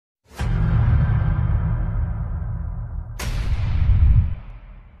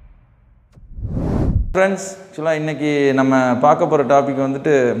Friends, actually இன்னைக்கு நம்ம பார்க்க போற டாபிக்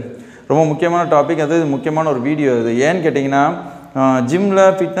வந்துட்டு ரொம்ப முக்கியமான டாபிக். அது முக்கியமான ஒரு வீடியோ. இது ஏன்னு கேட்டிங்கன்னா ஜிம்ல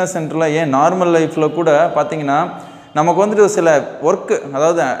ஃபிட்னஸ் சென்டர்ல ஏன் நார்மல் லைஃப்ல கூட பாத்தீங்கன்னா நமக்கு வந்துட்டு சில வர்க்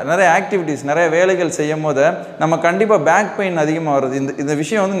அதாவது நிறைய ஆக்டிவிட்டீஸ் நிறைய வேலைகள் செய்யும்போது நம்ம கண்டிப்பா பேக் பெயின் அதிகமாக வருது. இந்த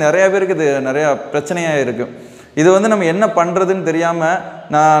விஷயம் வந்து நிறைய பேருக்கு இது நிறைய பிரச்சனையா இருக்கு. இது வந்து நம்ம என்ன பண்றதுன்னு தெரியாம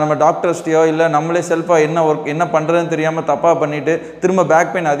நம்ம டாக்டர்ஸ்டையோ இல்ல நம்மளே செல்ஃபா என்ன பண்றதுன்னு தெரியாம தப்பா பண்ணிட்டு திரும்ப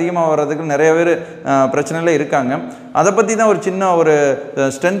பேக் பெயின் அதிகமா வர்றதுக்கு நிறைய பேர் பிரச்சனையில இருக்காங்க. அத பத்தி தான் ஒரு சின்ன ஒரு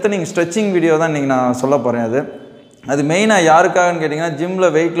ஸ்ட்ரெngthening ஸ்ட்ரெச்சிங் வீடியோ தான் இன்னைக்கு நான் சொல்ல போறேன். அது மெயினா யாருக்காகன்னு கேட்டிங்கன்னா ஜிம்ல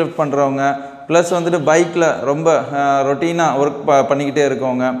வெயிட் லிஃப்ட் பண்றவங்க ப்ளஸ் வந்துட்டு பைக்கில் ரொம்ப ரொட்டீனாக ஒர்க் பண்ணிக்கிட்டே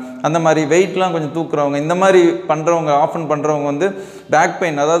இருக்கவங்க அந்த மாதிரி வெயிட்லாம் கொஞ்சம் தூக்குறவங்க இந்த மாதிரி பண்ணுறவங்க ஆஃபன் பண்ணுறவங்க வந்து பேக்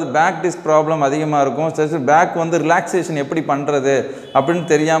பெயின் அதாவது பேக் டிஸ்க் ப்ராப்ளம் அதிகமாக இருக்கும். சரி பேக் வந்து ரிலாக்ஸேஷன் எப்படி பண்ணுறது அப்படின்னு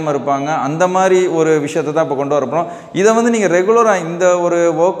தெரியாமல் இருப்பாங்க. அந்த மாதிரி ஒரு விஷயத்தை தான் இப்போ கொண்டு வரப்போம். இதை வந்து நீங்கள் ரெகுலராக இந்த ஒரு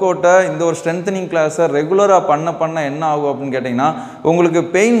ஒர்க் அவுட்டை இந்த ஒரு ஸ்ட்ரெngthening கிளாஸை ரெகுலராக பண்ண என்ன ஆகும் அப்படின்னு கேட்டிங்கன்னா உங்களுக்கு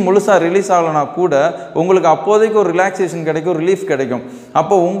பெயின் முழுசாக ரிலீஸ் ஆகலைனா கூட உங்களுக்கு அப்போதைக்கு ஒரு ரிலாக்ஸேஷன் கிடைக்கும், ரிலீஃப் கிடைக்கும்.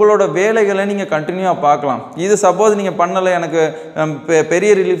 அப்போ உங்களோட வேலைகளை நீங்கள் கண்டினியூவாக பார்க்கலாம். இது சப்போஸ் நீங்கள் பண்ணலை எனக்கு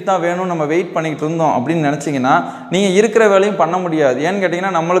பெரிய ரிலீஃப் தான் வேணும் நம்ம வெயிட் பண்ணிக்கிட்டு இருந்தோம் அப்படின்னு நினச்சிங்கன்னா நீங்கள் இருக்கிற வேலையும் பண்ண முடியாது. ஏன்னு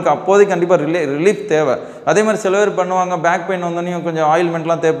கேட்டிங்கன்னா நம்மளுக்கு அப்போதைக்கு கண்டிப்பாக ரிலீஃப் தேவை. அதே மாதிரி சில பேர் பண்ணுவாங்க பேக் பெயின் வந்தோடனே கொஞ்சம்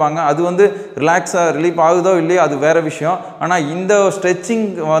ஆயில்மெண்ட்லாம் தேய்ப்பாங்க. அது வந்து ரிலாக்ஸாக ரிலீஃப் ஆகுதோ இல்லையோ அது வேறு விஷயம். ஆனால் இந்த ஸ்ட்ரெச்சிங்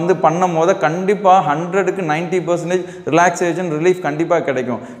வந்து பண்ணும் போது கண்டிப்பாக 100க்கு 90% ரிலாக்ஸேஷன் ரிலீஃப் கண்டிப்பாக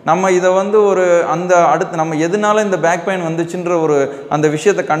கிடைக்கும். நம்ம இதை வந்து ஒரு அந்த அடுத்து நம்ம எதனால இந்த பேக் பெயின் வந்துச்சுன்ற ஒரு அந்த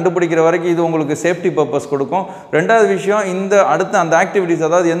விஷயத்தை கண்டுபிடிக்கிற வரைக்கும் இது உங்களுக்கு சேஃப்டி பர்பஸ் கொடுக்கும். ரெண்டாவது விஷயம் இந்த அடுத்த அந்த ஆக்டிவிட்டீஸ்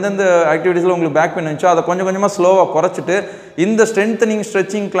அதாவது எந்தெந்த ஆக்டிவிட்டீஸில் உங்களுக்கு பேக் பெயின் இருந்துச்சோ அதை கொஞ்சம் கொஞ்சமாக ஸ்லோவாக குறைச்சிட்டு இந்த ஸ்ட்ரெngthening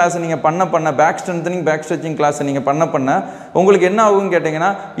ஸ்ட்ரெச்சிங் கிளாஸை நீங்கள் பண்ண பேக் ஸ்ட்ரெngthening பேக் ஸ்ட்ரெச்சிங் கிளாஸை நீங்கள் பண்ண உங்களுக்கு என்ன ஆகும்னு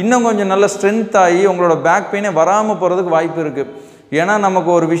கேட்டிங்கன்னா இன்னும் கொஞ்சம் நல்ல ஸ்ட்ரென்த் ஆகி உங்களோட பேக் பெயினே வராமல் போகிறதுக்கு வாய்ப்பு இருக்குது. ஏன்னா நமக்கு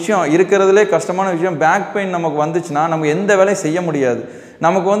ஒரு விஷயம் இருக்கிறதுலே கஷ்டமான விஷயம் பேக் பெயின் நமக்கு வந்துச்சுன்னா நம்ம எந்த வேலையும் செய்ய முடியாது.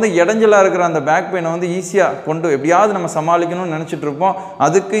 நமக்கு வந்து இடைஞ்சலாக இருக்கிற அந்த பேக் பெயினை வந்து ஈஸியாக எப்படியாவது நம்ம சமாளிக்கணும்னு நினச்சிட்டு இருப்போம்.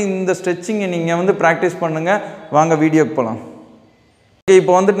 அதுக்கு இந்த ஸ்ட்ரெச்சிங்கை நீங்கள் வந்து ப்ராக்டிஸ் பண்ணுங்கள். வாங்க வீடியோக்கு போகலாம்.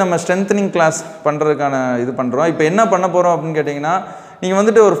 இப்போ வந்துட்டு நம்ம ஸ்ட்ரெngthening கிளாஸ் பண்ணுறதுக்கான இது பண்ணுறோம். இப்போ என்ன பண்ண போகிறோம் அப்படின்னு கேட்டிங்கன்னா நீங்கள்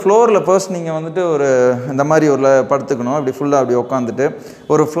வந்துட்டு ஒரு ஃப்ளோரில் ஃபர்ஸ்ட் நீங்கள் வந்துட்டு ஒரு இந்த மாதிரி ஒரு படுத்துக்கணும். அப்படி ஃபுல்லாக அப்படி உட்காந்துட்டு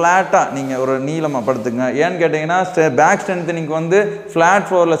ஒரு ஃப்ளாட்டாக நீங்கள் ஒரு நீளமாக படுத்துங்க. ஏன்னு கேட்டிங்கன்னா பேக் ஸ்ட்ரெngthening வந்து ஃப்ளாட்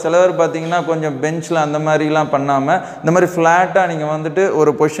ஃப்ளோரில் சில பேர் பார்த்தீங்கன்னா கொஞ்சம் பெஞ்சில் அந்த மாதிரிலாம் பண்ணாமல் இந்த மாதிரி ஃப்ளாட்டாக நீங்கள் வந்துட்டு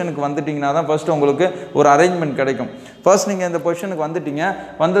ஒரு பொசிஷனுக்கு வந்துட்டிங்கன்னா தான் ஃபர்ஸ்ட் உங்களுக்கு ஒரு அரேஞ்ச்மெண்ட் கிடைக்கும். ஃபர்ஸ்ட் நீங்கள் இந்த பொசிஷனுக்கு வந்துட்டீங்க.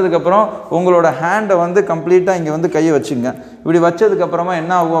 வந்ததுக்கப்புறம் உங்களோட ஹேண்டை வந்து கம்ப்ளீட்டாக இங்கே வந்து கையை வச்சுங்க. இப்படி வச்சதுக்கப்புறமா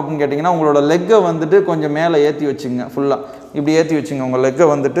என்ன ஆகும் அப்படின்னு கேட்டிங்கன்னா உங்களோட லெக்கை வந்துட்டு கொஞ்சம் மேலே ஏற்றி வச்சுங்க. ஃபுல்லாக இப்படி ஏற்றி வச்சுங்க. உங்கள் லெக்கை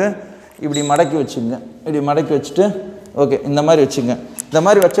வந்துட்டு இப்படி மடக்கி வச்சுங்க. இப்படி மடக்கி வச்சுட்டு ஓகே இந்த மாதிரி வச்சுங்க. இந்த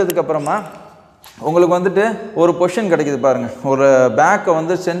மாதிரி வச்சதுக்கப்புறமா உங்களுக்கு வந்துட்டு ஒரு பொசிஷன் கிடைக்குது பாருங்கள். ஒரு பேக்கை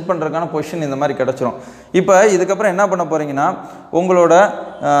வந்து சென்ட் பண்ணுறதுக்கான பொசிஷன் இந்த மாதிரி கிடச்சிரும். இப்போ இதுக்கப்புறம் என்ன பண்ண போகிறீங்கன்னா உங்களோட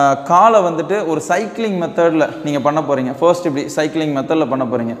காலை வந்துட்டு ஒரு சைக்கிளிங் மெத்தடில் நீங்கள் பண்ண போகிறீங்க. ஃபர்ஸ்ட் இப்படி சைக்கிளிங் மெத்தடில் பண்ண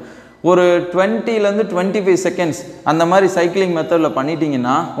போகிறீங்க. ஒரு 20லேருந்து 25 செகண்ட்ஸ் அந்த மாதிரி சைக்கிளிங் மெத்தடில்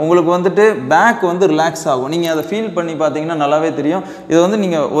பண்ணிட்டீங்கன்னா உங்களுக்கு வந்துட்டு பேக் வந்து ரிலாக்ஸ் ஆகும். நீங்கள் அதை ஃபீல் பண்ணி பார்த்தீங்கன்னா நல்லாவே தெரியும். இது வந்து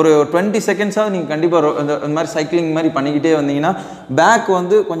நீங்கள் ஒரு 20 செகண்ட்ஸாவது நீங்கள் கண்டிப்பாக இந்த மாதிரி சைக்கிளிங் மாதிரி பண்ணிக்கிட்டே வந்தீங்கன்னா பேக்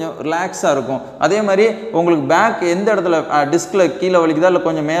வந்து கொஞ்சம் ரிலாக்ஸாக இருக்கும். அதே மாதிரி உங்களுக்கு பேக் எந்த இடத்துல டிஸ்கில் கீழே வலிக்குதா இல்லை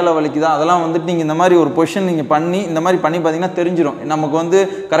கொஞ்சம் மேலே வலிக்குதா அதெல்லாம் வந்துட்டு நீங்கள் இந்த மாதிரி ஒரு பொசிஷன் நீங்கள் பண்ணி இந்த மாதிரி பண்ணி பார்த்தீங்கன்னா தெரிஞ்சிடும். நமக்கு வந்து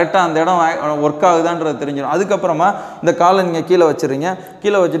கரெக்டாக அந்த இடம் ஒர்க் ஆகுதான்றது தெரிஞ்சிடும். அதுக்கப்புறமா இந்த காலை நீங்கள் கீழே வச்சுருங்க.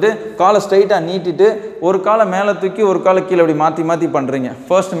 கீழே வச்சுட்டு காலை ஸ்ட்ரைட்டாக நீட்டிட்டு ஒரு காலை மேலே தூக்கி ஒரு காலை கீழே இப்படி மாற்றி பண்ணுறீங்க.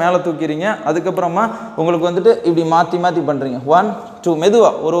 ஃபர்ஸ்ட் மேலே தூக்கிறீங்க. அதுக்கப்புறமா உங்களுக்கு வந்துட்டு இப்படி மாற்றி பண்ணுறீங்க. 1 2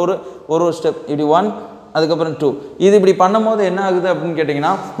 மெதுவாக ஒரு ஸ்டெப் இப்படி 1 அதுக்கப்புறம் 2 இது இப்படி பண்ணும்போது என்ன ஆகுது அப்படின்னு கேட்டிங்கன்னா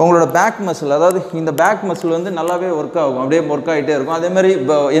உங்களோட பேக் மசில் அதாவது இந்த பேக் மசில் வந்து நல்லாவே ஒர்க் ஆகும். அப்படியே ஒர்க் ஆகிட்டே இருக்கும். அதே மாதிரி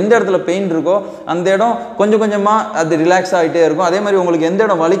எந்த இடத்துல பெயின் இருக்கோ அந்த இடம் கொஞ்சம் கொஞ்சமாக அது ரிலாக்ஸ் ஆகிட்டே இருக்கும். அதே மாதிரி உங்களுக்கு எந்த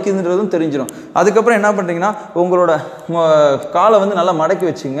இடம் வலிக்குதுன்றதும் தெரிஞ்சிடும். அதுக்கப்புறம் என்ன பண்ணுறீங்கன்னா உங்களோட காலை வந்து நல்லா மடக்கி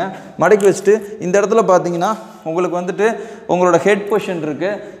வச்சுங்க. மடக்கி வச்சுட்டு இந்த இடத்துல பார்த்தீங்கன்னா உங்களுக்கு வந்துட்டு உங்களோட ஹெட் பொசிஷன்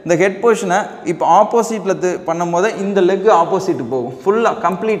இருக்குது. இந்த ஹெட் பொசிஷனை இப்போ ஆப்போசிட்டில் பண்ணும்போது இந்த லெக்கு ஆப்போசிட்டு போகும். ஃபுல்லாக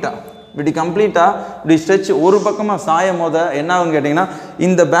கம்ப்ளீட்டாக இப்படி ஸ்ட்ரெச் ஒரு பக்கமாக சாயும் போது என்ன ஆகுன்னு கேட்டிங்கன்னா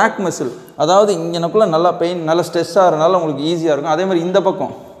இந்த பேக் மசில் அதாவது இங்கனக்குள்ளே நல்லா பெயின் நல்லா ஸ்ட்ரெஸ் ஆகிறதுனால உங்களுக்கு ஈஸியாக இருக்கும். அதே மாதிரி இந்த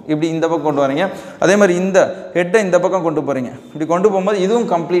பக்கம் இப்படி இந்த பக்கம் கொண்டு வரீங்க. அதே மாதிரி இந்த ஹெட்டை இந்த பக்கம் கொண்டு போகிறீங்க. இப்படி கொண்டு போகும்போது இதுவும்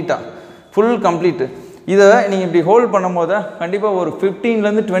ஃபுல் கம்ப்ளீட்டு. இதை நீங்கள் இப்படி ஹோல்ட் பண்ணும்போது கண்டிப்பாக ஒரு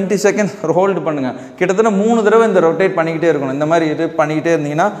 15லேருந்து 20 செகண்ட்ஸ் ஹோல்டு பண்ணுங்கள். கிட்டத்தட்ட 3 தடவை இந்த ரொட்டேட் பண்ணிக்கிட்டே இருக்கணும். இந்த மாதிரி இது பண்ணிக்கிட்டே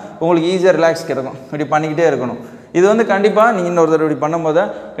இருந்தீங்கன்னா உங்களுக்கு ஈஸியாக ரிலாக்ஸ் கிடைக்கும். இப்படி பண்ணிக்கிட்டே இருக்கணும். இது வந்து கண்டிப்பாக நீங்கள் இன்னொரு தடவை இப்படி பண்ணும்போது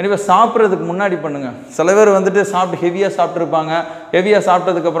கண்டிப்பாக சாப்பிட்றதுக்கு முன்னாடி பண்ணுங்கள். சில பேர் வந்துட்டு ஹெவியாக சாப்பிட்ருப்பாங்க. ஹெவியாக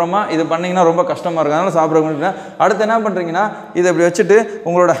சாப்பிட்டதுக்கப்புறமா இது பண்ணிங்கன்னா ரொம்ப கஷ்டமாக இருக்கும். அதனால் சாப்பிட்றதுக்கு அடுத்து என்ன பண்ணுறீங்கன்னா இதை இப்படி வச்சுட்டு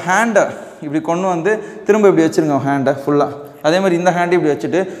உங்களோட ஹேண்டை இப்படி கொண்டு வந்து திரும்ப இப்படி வச்சுருங்க ஹேண்டை ஃபுல்லாக. அதே மாதிரி இந்த ஹேண்டை இப்படி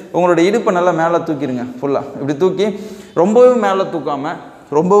வச்சுட்டு உங்களோட இடுப்பை நல்லா மேலே தூக்கிடுங்க ஃபுல்லாக. இப்படி தூக்கி ரொம்பவும் மேலே தூக்காமல்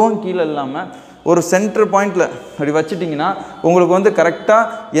ரொம்பவும் கீழே இல்லாமல் ஒரு சென்டர் பாயிண்டில் அப்படி வச்சுட்டிங்கன்னா உங்களுக்கு வந்து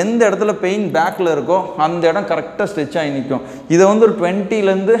கரெக்டாக எந்த இடத்துல பெயின் பேக்கில் இருக்கோ அந்த இடம் கரெக்டாக ஸ்ட்ரெச் ஆகி நிற்கும். இதை வந்து ஒரு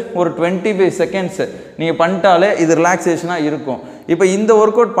 20லேருந்து ஒரு 25 செகண்ட்ஸு நீங்கள் பண்ணிட்டாலே இது ரிலாக்ஸேஷனாக இருக்கும். இப்போ இந்த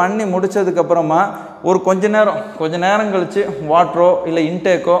ஒர்க் அவுட் பண்ணி முடித்ததுக்கப்புறமா ஒரு கொஞ்ச நேரம் கழித்து வாட்டரோ இல்லை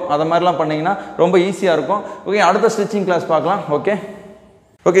இன்டேக்கோ அதை மாதிரிலாம் பண்ணிங்கன்னா ரொம்ப ஈஸியாக இருக்கும். ஓகே, அடுத்த ஸ்ட்ரெச்சிங் கிளாஸ் பார்க்கலாம்.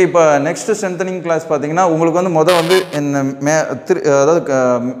 ஓகே, இப்போ நெக்ஸ்ட்டு ஸ்ட்ரென்தனிங் கிளாஸ் பார்த்தீங்கன்னா உங்களுக்கு வந்து வந்து அதாவது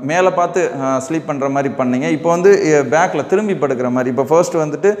மேலே பார்த்து ஸ்லீப் பண்ணுற மாதிரி பண்ணிங்க. இப்போ வந்து பேக்கில் திரும்பி படுக்கிற மாதிரி. இப்போ ஃபர்ஸ்ட்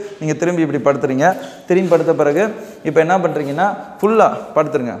வந்துட்டு நீங்கள் திரும்பி இப்படி படுத்துறீங்க. திரும்பி படுத்த பிறகு இப்போ என்ன பண்ணுறீங்கன்னா ஃபுல்லாக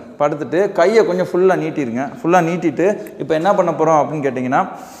படுத்துருங்க. படுத்துட்டு கையை கொஞ்சம் ஃபுல்லாக நீட்டிடுங்க. ஃபுல்லாக நீட்டிட்டு இப்போ என்ன பண்ண போகிறோம் அப்படின்னு கேட்டிங்கன்னா,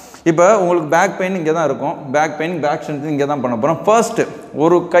 இப்போ உங்களுக்கு பேக் பெயின் இங்கே தான் இருக்கும். பேக் ஸ்ட்ரென்த் இங்கே தான் பண்ண போகிறோம். ஃபர்ஸ்ட்டு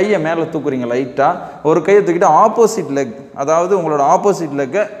ஒரு கையை மேலே தூக்குறீங்க லைட்டாக. ஒரு கையை தூக்கிட்டு ஆப்போசிட் லெக், அதாவது உங்களோட ஆப்போசிட்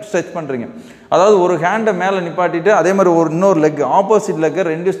லெக்கை ஸ்ட்ரெச் பண்ணுறீங்க. அதாவது ஒரு ஹேண்டை மேலே நிப்பாட்டிட்டு அதே மாதிரி இன்னொரு லெக் ஆப்போசிட் லெக்கை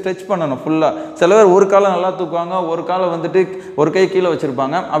ரெண்டு ஸ்ட்ரெச் பண்ணணும் ஃபுல்லாக. சில பேர் ஒரு காலை நல்லா தூக்குவாங்க, ஒரு காலை வந்துட்டு ஒரு கை கீழே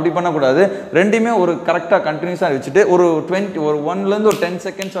வச்சுருப்பாங்க. அப்படி பண்ணக்கூடாது. ரெண்டுமே ஒரு கரெக்டாக கண்டினியூஸாக வச்சுட்டு ஒரு 1லேருந்து ஒரு 10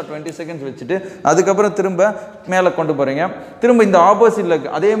 செகண்ட்ஸ் ஆர் 20 செகண்ட்ஸ் வச்சுட்டு அதுக்கப்புறம் திரும்ப மேலே கொண்டு போகிறீங்க. திரும்ப இந்த ஆப்போசிட் லெக்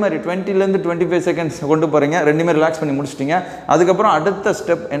அதே மாதிரி 20லேருந்து 25 செகண்ட்ஸ் கொண்டு போகிறீங்க. ரெண்டுமே ரிலாக்ஸ் பண்ணி முடிச்சிட்டிங்க. அதுக்கப்புறம் அடுத்த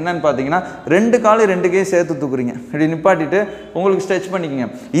ஸ்டெப் என்னன்னு பார்த்தீங்கன்னா, 2 காலை 2 கையை சேர்த்து தூக்குறீங்க. இப்படி நிப்பாட்டிட்டு உங்களுக்கு ஸ்ட்ரெச் பண்ணிக்கோங்க.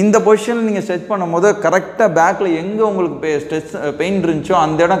 இந்த பொசிஷனில் நீங்கள் ஸ்ட்ரெச் பண்ணும்போது கரெக்டாக பேக்கில் எங்கே உங்களுக்கு பெயின் இருந்துச்சோ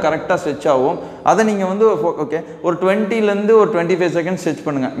அந்த இடம் கரெக்டாக ஸ்ட்ரெச் ஆகும். அதை நீங்கள் வந்து ஓகே ஒரு 20லேருந்து ஒரு 25 செகண்ட்ஸ் ஸ்ட்ரெச்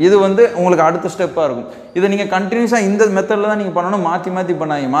பண்ணுங்கள். இது வந்து உங்களுக்கு அடுத்த ஸ்டெப்பாக இருக்கும். இதை நீங்கள் கண்டினியூஸாக இந்த மெத்தடில் தான் நீங்கள் பண்ணணும். மாற்றி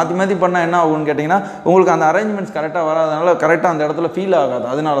பண்ணாங்க பண்ணால் என்ன ஆகும்னு கேட்டிங்கன்னா, உங்களுக்கு அந்த அரேஞ்ச்மெண்ட்ஸ் கரெக்டாக வராதனால கரெக்டாக அந்த இடத்துல ஃபீல் ஆகாது.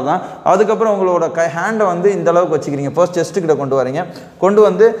 அதனால தான். அதுக்கப்புறம் உங்களோட ஹேண்டை வந்து இந்த அளவுக்கு வச்சுக்கிறீங்க. ஃபர்ஸ்ட் செஸ்ட்டுக்கிட்ட கொண்டு வரீங்க. கொண்டு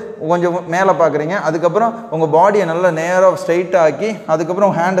வந்து கொஞ்சம் மேலே பார்க்குறீங்க. அதுக்கப்புறம் உங்கள் பாடியை நல்லா நேராக ஸ்ட்ரைட்டாக ஆக்கி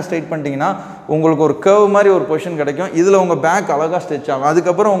அதுக்கப்புறம் ஹேண்டை ஸ்ட்ரைட் பண்ணிட்டீங்கன்னா உங்களுக்கு ஒரு கர்வ் மாதிரி ஒரு பொசிஷன் கிடைக்கும். இதில் உங்கள் பேக் அழகாக ஸ்ட்ரெச் ஆகும்.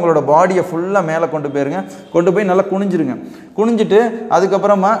 அதுக்கப்புறம் உங்களோட பாடியை ஃபுல்லாக மேலே கொண்டு போயிருங்க. கொண்டு போய் நல்லா குனிஞ்சிருங்க. குனிஞ்சிட்டு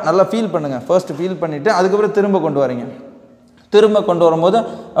அதுக்கப்புறமா நல்லா ஃபீல் பண்ணுங்கள். ஃபர்ஸ்ட் ஃபீல் பண்ணிவிட்டு அதுக்கப்புறம் திரும்ப கொண்டு வரீங்க. திரும்ப கொண்டு வரும்போது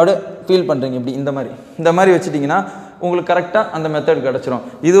அப்படியே ஃபீல் பண்ணுறீங்க. இப்படி இந்த மாதிரி வச்சுட்டிங்கன்னா உங்களுக்கு கரெக்டாக அந்த மெத்தட் கிடச்சிரும்.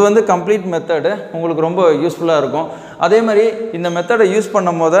 இது வந்து கம்ப்ளீட் மெத்தடு உங்களுக்கு ரொம்ப யூஸ்ஃபுல்லாக இருக்கும். அதே மாதிரி இந்த மெத்தடை யூஸ்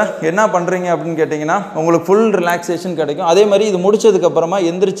பண்ணும் போது என்ன பண்ணுறீங்க அப்படின்னு கேட்டிங்கன்னா உங்களுக்கு ஃபுல் ரிலாக்ஸேஷன் கிடைக்கும். அதே மாதிரி இது முடிச்சதுக்கப்புறமா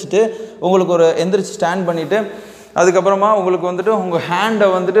எந்திரிச்சிட்டு உங்களுக்கு எந்திரிச்சு ஸ்டாண்ட் பண்ணிவிட்டு அதுக்கப்புறமா உங்களுக்கு வந்துட்டு உங்கள் ஹேண்டை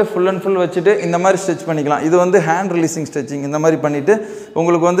வந்துட்டு ஃபுல் அண்ட் ஃபுல் வச்சுட்டு இந்த மாதிரி ஸ்ட்ரெச் பண்ணிக்கலாம். இது வந்து ஹேண்ட் ரிலீசிங் ஸ்ட்ரெச்சிங். இந்த மாதிரி பண்ணிவிட்டு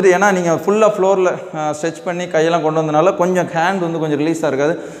உங்களுக்கு வந்துட்டு ஏன்னா நீங்கள் ஃபுல்லாக ஃப்ளோரில் ஸ்ட்ரெச் பண்ணி கையெல்லாம் கொண்டு வந்தனால கொஞ்சம் ஹேண்ட் வந்து கொஞ்சம் ரிலீஸாக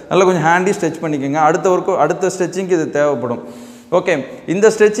இருக்காது. நல்லா கொஞ்சம் ஹேண்டி ஸ்ட்ரெச் பண்ணிக்கோங்க. அடுத்த ஸ்ட்ரெச்சிங்க்கு இது தேவைப்படும். ஓகே, இந்த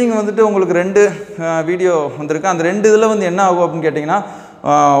ஸ்ட்ரெச்சிங் வந்துட்டு உங்களுக்கு 2 வீடியோ வந்திருக்கு. அந்த 2 இதில் வந்து என்ன ஆகும் அப்படின்னு கேட்டிங்கன்னா,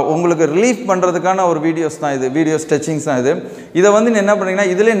 உங்களுக்கு ரிலீஃப் பண்ணுறதுக்கான ஒரு வீடியோஸ் தான் இது. வீடியோ ஸ்ட்ரெச்சிங்ஸ் தான் இது. இதை வந்து என்ன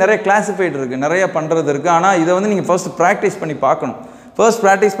பண்ணுறீங்கன்னா இதிலே நிறைய கிளாஸிஃபைடு இருக்குது, நிறைய பண்ணுறது இருக்குது. ஆனால் இதை வந்து நீங்கள் ஃபர்ஸ்ட் ப்ராக்டிஸ் பண்ணி பார்க்கணும். ஃபர்ஸ்ட்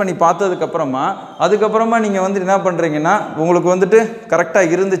ப்ராக்டிஸ் பண்ணி அதுக்கப்புறமா நீங்கள் வந்து என்ன பண்ணுறீங்கன்னா உங்களுக்கு வந்துட்டு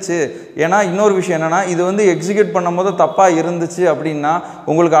கரெக்டாக இருந்துச்சு. ஏன்னா இன்னொரு விஷயம் என்னென்னா, இது வந்து எக்ஸிக்யூட் பண்ணும் போது தப்பாக இருந்துச்சு அப்படின்னா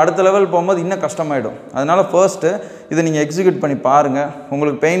உங்களுக்கு அடுத்த லெவல் போகும்போது இன்னும் கஷ்டமாயிடும். அதனால் ஃபர்ஸ்ட்டு இதை நீங்கள் எக்ஸிக்யூட் பண்ணி பாருங்கள்.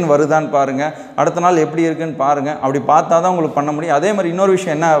 உங்களுக்கு பெயின் வருதான்னு பாருங்கள். அடுத்த நாள் எப்படி இருக்குன்னு பாருங்கள். அப்படி பார்த்தா தான் உங்களுக்கு பண்ண முடியும். அதே மாதிரி இன்னொரு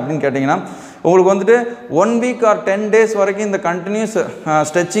விஷயம் என்ன அப்படின்னு கேட்டிங்கன்னா, உங்களுக்கு வந்துட்டு 1 வீக் ஆர் 10 டேஸ் வரைக்கும் இந்த கண்டினியூஸ்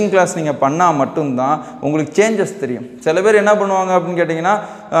ஸ்ட்ரெச்சிங் கிளாஸ் நீங்கள் பண்ணால் மட்டும்தான் உங்களுக்கு சேஞ்சஸ் தெரியும். சில பேர் என்ன பண்ணுவாங்க அப்படின்னு கேட்டிங்கன்னா,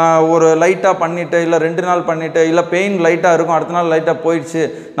 ஒரு லைட்டாக பண்ணிவிட்டு இல்லை 2 நாள் பண்ணிவிட்டு இல்லை பெயின் லைட்டாக இருக்கும், அடுத்த நாள் லைட்டாக போயிடுச்சு,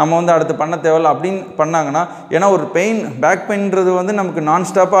 நம்ம வந்து அடுத்து பண்ண தேவையில்ல அப்படின்னு பண்ணாங்கன்னா, ஏன்னா ஒரு பேக் பெயின்றது வந்து நமக்கு நான்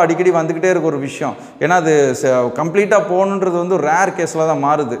ஸ்டாப்பாக அடிக்கடி வந்துக்கிட்டே இருக்க ஒரு விஷயம். ஏன்னா அது கம்ப்ளீட்டாக போகணுன்றது வந்து ஒரு ரேர் கேஸில் தான்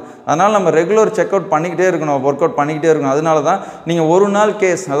மாறுது. அதனால் நம்ம ரெகுலர் செக் அவுட் பண்ணிக்கிட்டே இருக்கணும், ஒர்க் அவுட் பண்ணிக்கிட்டே இருக்கணும். அதனால தான் நீங்கள் ஒரு நாள்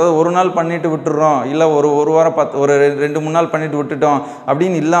கேஸ், அதாவது ஒரு நாள் பண்ணிவிட்டு விட்டுறோம், இல்லை ஒரு வாரம் ஒரு 2-3 நாள் பண்ணிவிட்டு விட்டுட்டோம்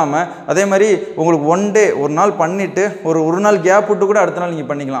அப்படின்னு இல்லாமல், அதே மாதிரி உங்களுக்கு 1 டே ஒரு நாள் பண்ணிவிட்டு ஒரு நாள் கேப் விட்டு கூட அடுத்த நாள் நீங்கள்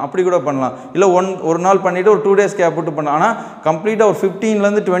பண்ணிக்கலாம். அப்படி கூட பண்ணலாம். இல்லை ஒரு நாள் பண்ணிவிட்டு ஒரு 2 டேஸ் கேப் விட்டு பண்ணலாம். ஆனால் கம்ப்ளீட்டாக ஒரு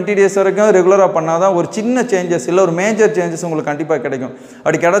 15லேருந்து 20 டேஸ் வரைக்கும் ரெகுலராக பண்ணால் தான் ஒரு சின்ன சேஞ்சஸ் இல்லை ஒரு மேஜர் சேஞ்சஸ் உங்களுக்கு கண்டிப்பாக கிடைக்கும்.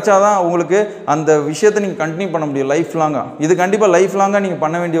 அப்படி கிடைச்சாதான் உங்களுக்கு அந்த விஷயத்தை நீங்கள் கண்டினியூ பண்ண முடியும் லைஃப் லாங்காக. இது கண்டிப்பாக லைஃப் லாங்காக நீங்கள்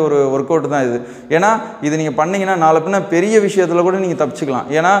பண்ண வேண்டிய ஒரு ஒர்க் அவுட் தான் இது. ஏன்னா இது நீங்கள் பண்ணிங்கன்னா நாளை பின்ன பெரிய விஷயத்தில் கூட நீங்கள் தப்பிச்சுக்கலாம்.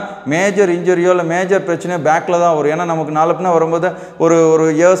 ஏன்னா மேஜர் இன்ஜுரியோ இல்லை மேஜர் பிரச்சனையோ பேக்கில் தான் வரும். ஏன்னா நமக்கு நாளை பின்ன வரும்போது ஒரு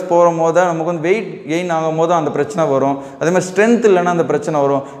இயர்ஸ் போகும் போது நமக்கு வந்து வெயிட் கெயின் ஆகும் போது அந்த பிரச்சனை வரும். அதே மாதிரி ஸ்ட்ரென்த் இல்லைன்னா அந்த பிரச்சனை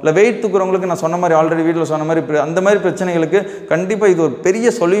வரும். இல்லை வெயிட் தூக்குறவங்களுக்கு நான் சொன்ன மாதிரி ஆல்ரெடி வீட்டில் சொன்ன மாதிரி அந்த மாதிரி பிரச்சனைகளுக்கு கண்டிப்பாக இது ஒரு பெரிய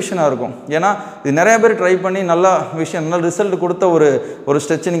சொல்யூஷனாக இருக்கும். ஏன்னா இது நிறைய பேர் ட்ரை பண்ணி நல்ல ரிசல்ட் கொடுத்த ஒரு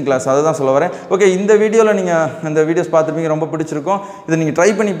ஸ்ட்ரெச்சிங் கிளாஸ். அதுதான் சொல்ல வரேன். ஓகே, இந்த வீடியோவில் நீங்கள் இந்த வீடியோஸ் பார்த்துருப்பீங்க, ரொம்ப பிடிச்சிருக்கும். இதை நீங்கள் ட்ரை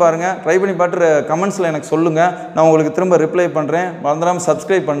பண்ணி பாருங்கள். ட்ரை பண்ணி பார்த்து கமெண்ட்ஸில் எனக்கு சொல்லுங்கள். நான் உங்களுக்கு திரும்ப ரிப்ளை பண்ணுறேன். மறந்துடாமல்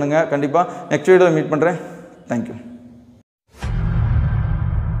சப்ஸ்கிரைப் பண்ணுங்கள் கண்டிப்பாக. நெக்ஸ்ட் வீடியோவில் மீட் பண்ணுறேன். தேங்க்யூ.